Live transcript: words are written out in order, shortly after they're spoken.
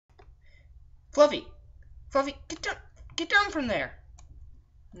Fluffy! Fluffy, get down from there!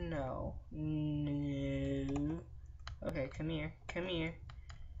 No. No. Okay, come here. Come here.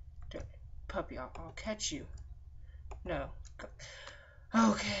 Puppy, I'll catch you. No.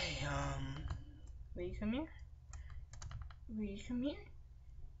 Okay, will you come here? Will you come here?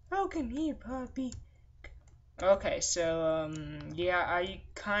 Oh, come here, puppy. Okay, so, yeah, I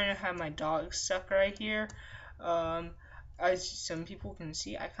kind of have my dog stuck right here. As some people can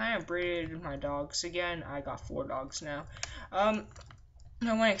see, I kind of breeded my dogs again. I got 4 dogs now. I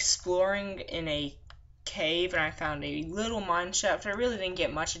went exploring in a cave, and I found a little mine shaft. I really didn't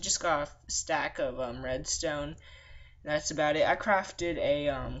get much. I just got a stack of, redstone. That's about it. I crafted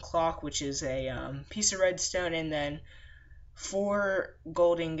a, clock, which is a, piece of redstone, and then 4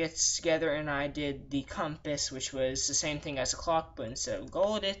 gold ingots together, and I did the compass, which was the same thing as a clock, but instead of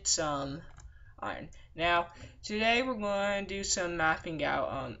gold, it's iron. Now, today we're going to do some mapping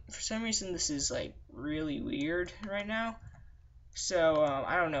out. For some reason, this is like really weird right now, so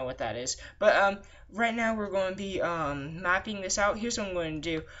I don't know what that is. But right now we're going to be mapping this out. Here's what I'm going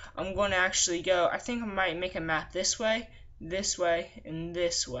to do. I'm going to actually go. I think I might make a map this way, and this way, and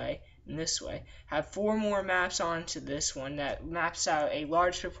this way. Have 4 more maps onto this one that maps out a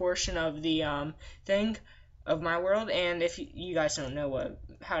large proportion of the thing of my world. And if you guys don't know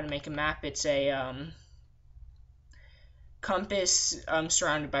how to make a map, it's a compass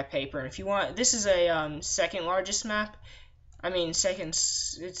surrounded by paper. And if you want, this is a second largest map. I mean, second.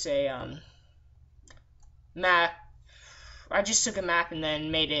 It's a map. I just took a map and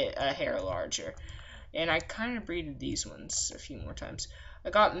then made it a hair larger. And I kind of breeded these ones a few more times. I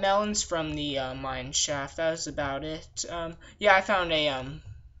got melons from the mine shaft. That was about it. Yeah, I found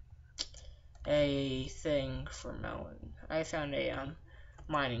a thing for melon. I found a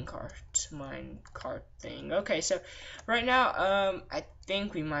mine cart thing. Okay, so right now, I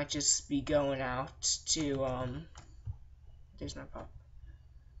think we might just be going out to there's my pup.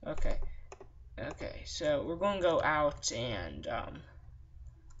 Okay. Okay, so we're going to go out and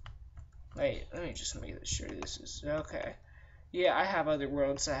wait, let me just make sure this is okay. Yeah, I have other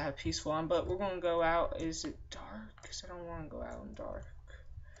worlds that have peaceful on, but we're going to go out. Is it dark? Because I don't want to go out in dark.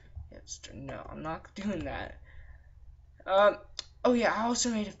 No, I'm not doing that. Oh yeah, I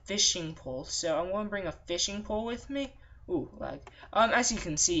also made a fishing pole, so I'm going to bring a fishing pole with me. Ooh, lag. As you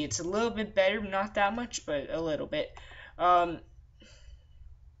can see, it's a little bit better, not that much, but a little bit. What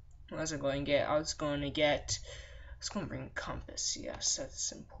was I going to get? I was going to bring a compass. Yes,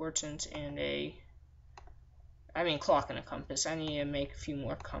 that's important, and clock and a compass. I need to make a few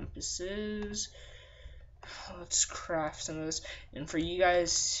more compasses. Let's craft some of this. And for you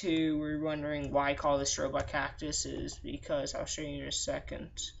guys who were wondering why I call this Robotcactus, is because I'll show you in a second.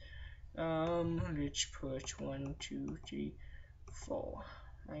 Let's put 1, 2, 3, 4.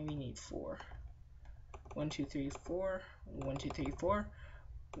 We need 4. 1, 2, 3, 4. 1, 2, 3, 4.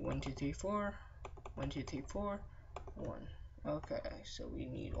 1, 2, 3, 4. 1, 2, 3, 4. 1. Okay, so we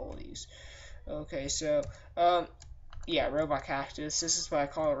need all these. Okay, so yeah, Robotcactus. This is why I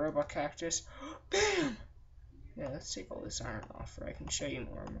call it Robotcactus. Bam! Yeah, let's take all this iron off, or I can show you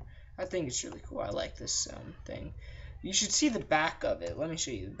more. I think it's really cool. I like this thing. You should see the back of it. Let me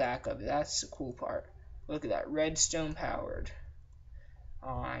show you the back of it. That's the cool part. Look at that, redstone powered.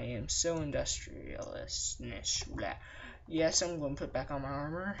 I am so industrialist. Yes, I'm going to put back on my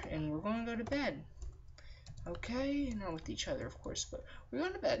armor, and we're going to go to bed. Okay, not with each other, of course, but we're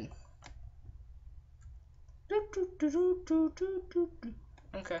going to bed.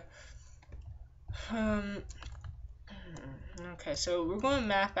 Okay. Okay, so we're going to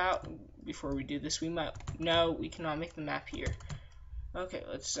map out. Before we do this, we cannot make the map here. Okay,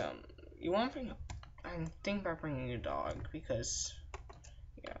 let's you want to bring I'm thinking about bringing a dog, because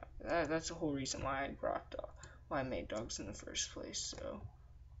yeah, that's the whole reason why I made dogs in the first place. So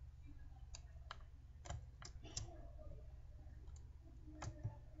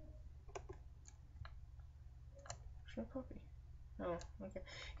puppy. Oh, okay.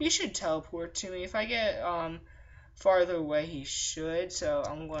 He should teleport to me if I get farther away. He should. So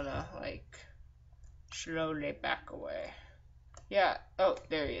I'm gonna like slowly back away. Yeah. Oh,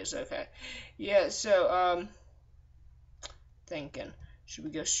 there he is. Okay. Yeah. So thinking, should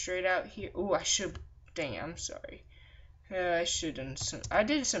we go straight out here? Oh, I should. Dang it, I'm sorry. I should done some. I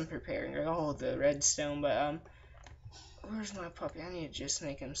did some preparing. Oh, the redstone, but where's my puppy? I need to just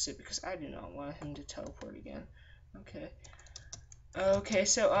make him sit because I do not want him to teleport again. Okay. Okay,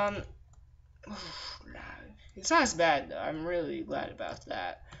 so it's not as bad though. I'm really glad about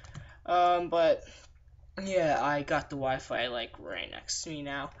that. But yeah, I got the Wi-Fi like right next to me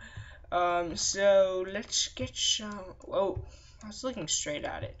now. So let's get some. Oh, I was looking straight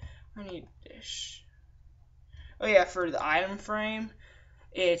at it. I need fish. Oh yeah, for the item frame,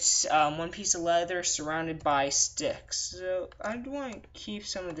 it's one piece of leather surrounded by sticks. So I want to keep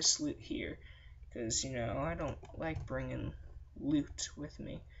some of this loot here, because, you know, I don't like bringing loot with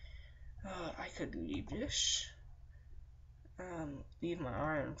me. I could leave this. Leave my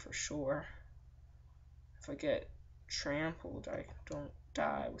iron for sure. If I get trampled, I don't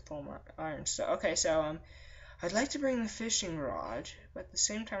die with all my iron stuff. Okay, so I'd like to bring the fishing rod, but at the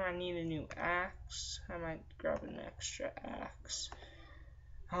same time I need a new axe. I might grab an extra axe.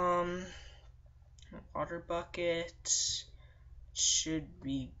 Water bucket should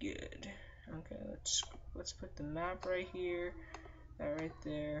be good. Okay, let's put the map right here. That right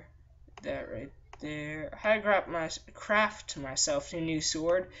there. That right there. I had to craft myself a new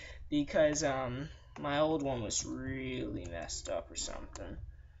sword because my old one was really messed up or something.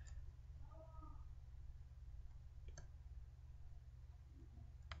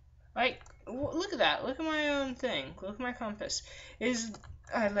 Like, look at that. Look at my thing. Look at my compass.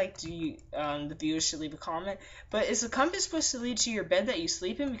 I'd like the viewers should leave a comment. But is the compass supposed to lead to your bed that you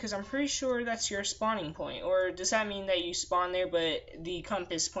sleep in? Because I'm pretty sure that's your spawning point. Or does that mean that you spawn there, but the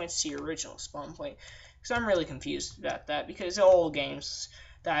compass points to your original spawn point? Because I'm really confused about that. Because old games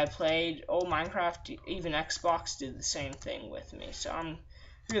that I played, old Minecraft, even Xbox did the same thing with me. So I'm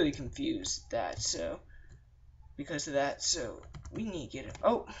really confused because of that. So we need to get it.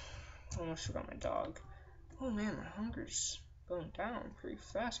 Oh, almost forgot my dog. Oh man, my hunger's going down pretty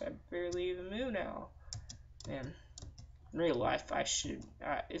fast. I barely even move now. Man, in real life, I should.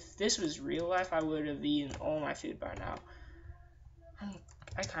 If this was real life, I would have eaten all my food by now.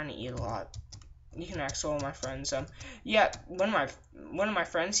 I kind of eat a lot. You can ask all my friends. Yeah, one of my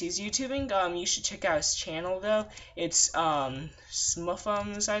friends, he's YouTubing. You should check out his channel though. It's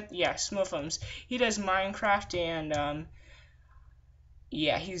Smuffums. Yeah, Smuffums. He does Minecraft and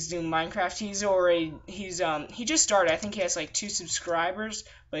yeah, he's doing Minecraft. He just started. I think he has like 2 subscribers,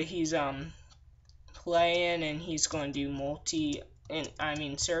 but he's playing and he's going to do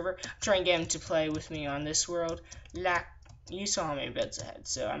server. I'm trying to get him to play with me on this world. You saw how many beds ahead,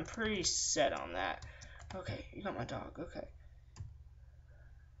 so I'm pretty set on that. Okay, you got my dog. Okay.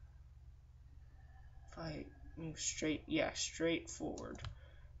 If I move straight forward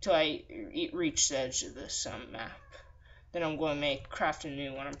till I reach the edge of this map. Then I'm going to craft a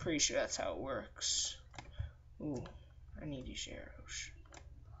new one. I'm pretty sure that's how it works. Ooh, I need these arrows.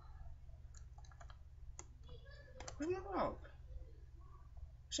 Where's my dog?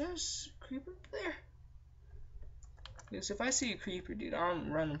 Is that a creeper up there? Because if I see a creeper, dude,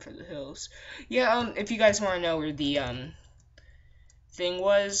 I'm running for the hills. Yeah, if you guys want to know where the thing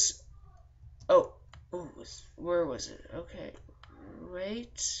was. Oh, where was it? Okay,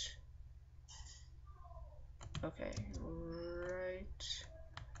 right. Okay,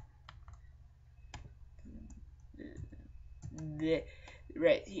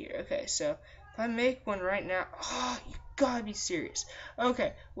 right here. Okay, so if I make one right now, oh, you gotta be serious.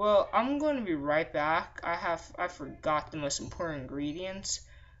 Okay, well, I'm going to be right back. I forgot the most important ingredients,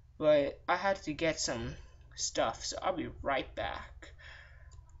 but I had to get some stuff, so I'll be right back.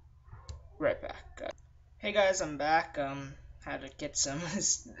 Right back. Hey guys, I'm back. Had to get some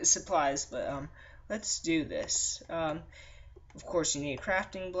supplies, but let's do this. Of course, you need a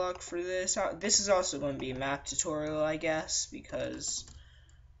crafting block for this. This is also going to be a map tutorial, I guess, because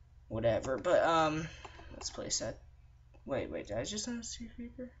whatever. But let's place that. Wait, did I just not see a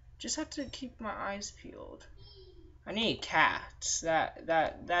creeper? Just have to keep my eyes peeled. I need cats.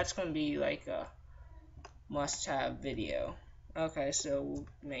 That's going to be like a must-have video. Okay, so we'll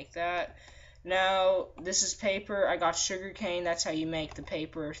make that. Now, this is paper. I got sugarcane. That's how you make the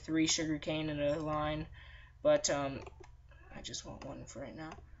paper. 3 sugarcane in a line. But I just want one for right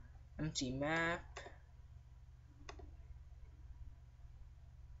now. Empty map.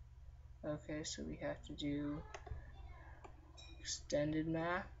 Okay, so we have to do extended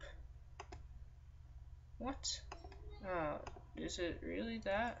map. What? Oh, is it really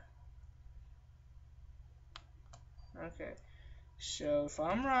that? Okay. So if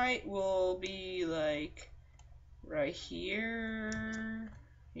I'm right, we'll be like right here.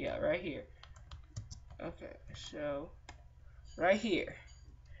 Yeah, right here. Okay, so right here.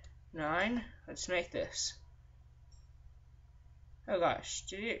 9. Let's make this. Oh gosh,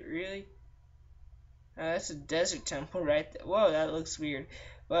 did it really? That's a desert temple right there. Whoa, that looks weird.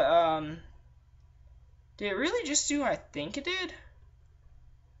 But did it really just do what I think it did?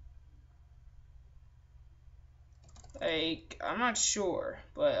 Like, I'm not sure,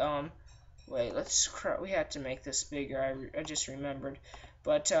 but wait, we had to make this bigger. I just remembered,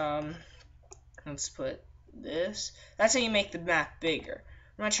 but let's put this. That's how you make the map bigger.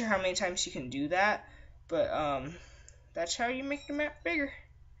 I'm not sure how many times you can do that, but that's how you make the map bigger.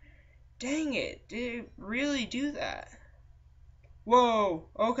 Dang it, did it really do that? Whoa,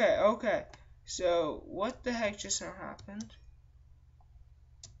 okay. So, what the heck just now happened?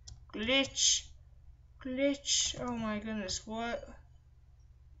 Glitch, oh my goodness, what?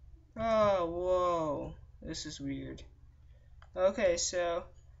 Oh, whoa, this is weird. Okay, so,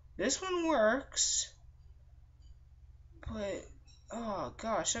 this one works, but, oh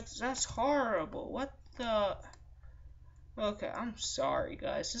gosh, that's horrible. What the? Okay, I'm sorry,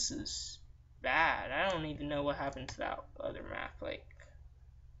 guys. This is bad. I don't even know what happened to that other map. Like,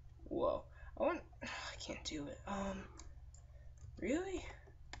 whoa. I can't do it. Really?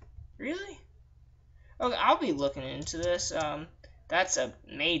 Really? Okay, I'll be looking into this. That's a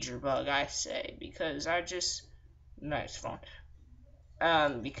major bug, I say, because nice phone.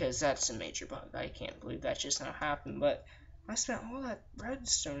 Because that's a major bug. I can't believe that just now happened, but I spent all that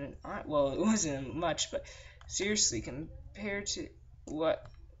redstone and well, it wasn't much, but seriously, compared to what,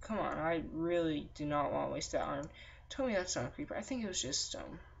 come on, I really do not want to waste that iron. Tell me that's not a creeper. I think it was just,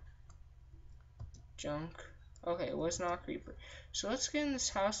 junk. Okay, it was not a creeper. So let's get in this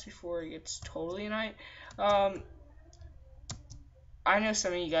house before it gets totally night. I know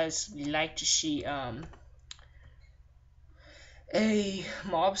some of you guys like to see, a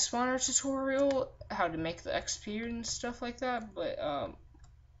mob spawner tutorial, how to make the XP and stuff like that, but,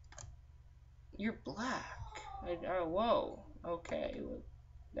 you're black. Whoa. Okay.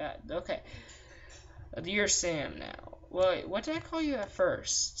 Okay. You're Sam now. Wait, what did I call you at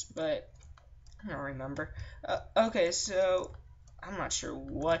first? But, I don't remember. Okay, so, I'm not sure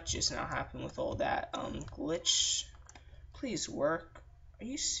what just now happened with all that, glitch. Please work.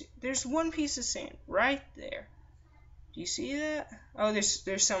 There's one piece of sand right there. Do you see that? Oh,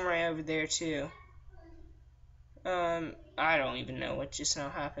 there's some right over there too. I don't even know what just now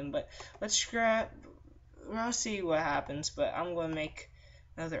happened, but let's grab. I'll see what happens, but I'm gonna make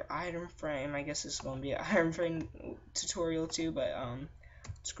another item frame. I guess it's gonna be an item frame tutorial too, but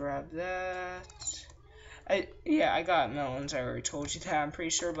let's grab that. Yeah, I got melons. I already told you that. I'm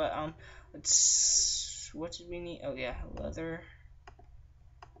pretty sure, but what did we need? Oh yeah, leather.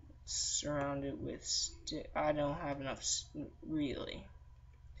 Surrounded with I don't have enough really.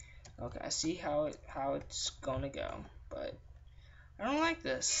 Okay, I see how it's gonna go, but I don't like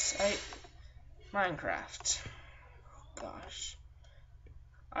this. Minecraft. Gosh,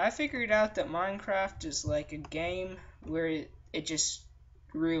 I figured out that Minecraft is like a game where it just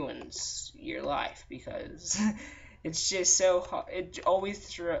ruins your life because it's just so hard. It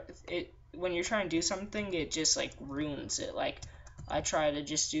always when you're trying to do something, it just like ruins it. Like, I try to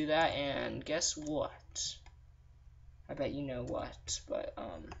just do that, and guess what? I bet you know what, but,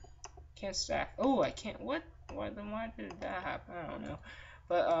 can't stack. Oh, I can't. What? Why did that happen? I don't know.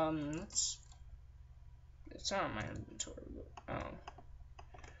 But, it's not my inventory, but,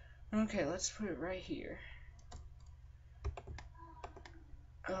 okay, let's put it right here.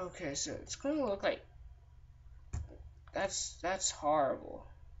 Okay, so it's gonna look like, that's horrible.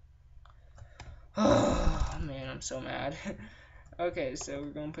 Oh, man, I'm so mad. Okay, so we're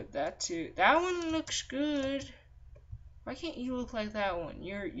gonna put that too. That one looks good. Why can't you look like that one?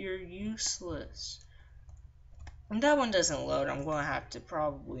 You're useless. And that one doesn't load. I'm gonna have to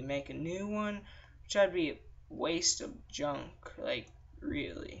probably make a new one, which would be a waste of junk. Like,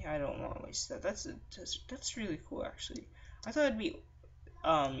 really, I don't want to waste that. That's really cool, actually. I thought it'd be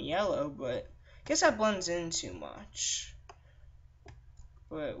yellow, but I guess that blends in too much.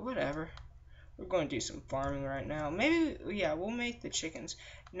 But whatever. We're going to do some farming right now. Maybe, yeah, we'll make the chickens.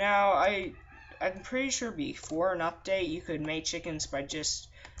 Now, I'm pretty sure before an update, you could make chickens by just,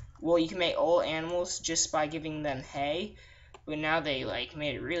 well, you can make all animals just by giving them hay. But now they, like,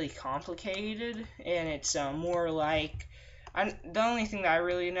 made it really complicated, and it's more like, the only thing that I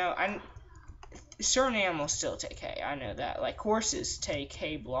really know, certain animals still take hay. I know that. Like, horses take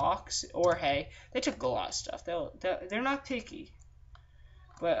hay blocks or hay. They took a lot of stuff. They're not picky.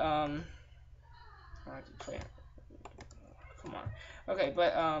 But, I have to play. Come on. Okay,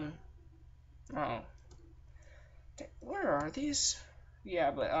 but, oh. Where are these? Yeah,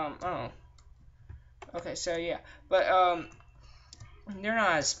 but, oh. Okay, so, yeah. But, they're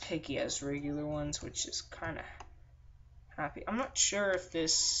not as picky as regular ones, which is kind of happy. I'm not sure if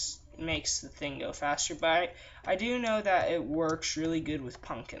this makes the thing go faster, but I do know that it works really good with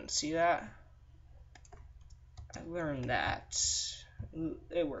pumpkins. See that? I learned that.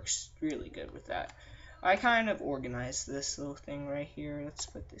 It works really good with that. I kind of organized this little thing right here. Let's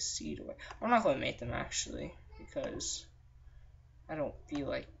put this seed away. I'm not going to make them, actually, because I don't feel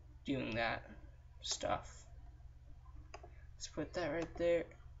like doing that stuff. Let's put that right there.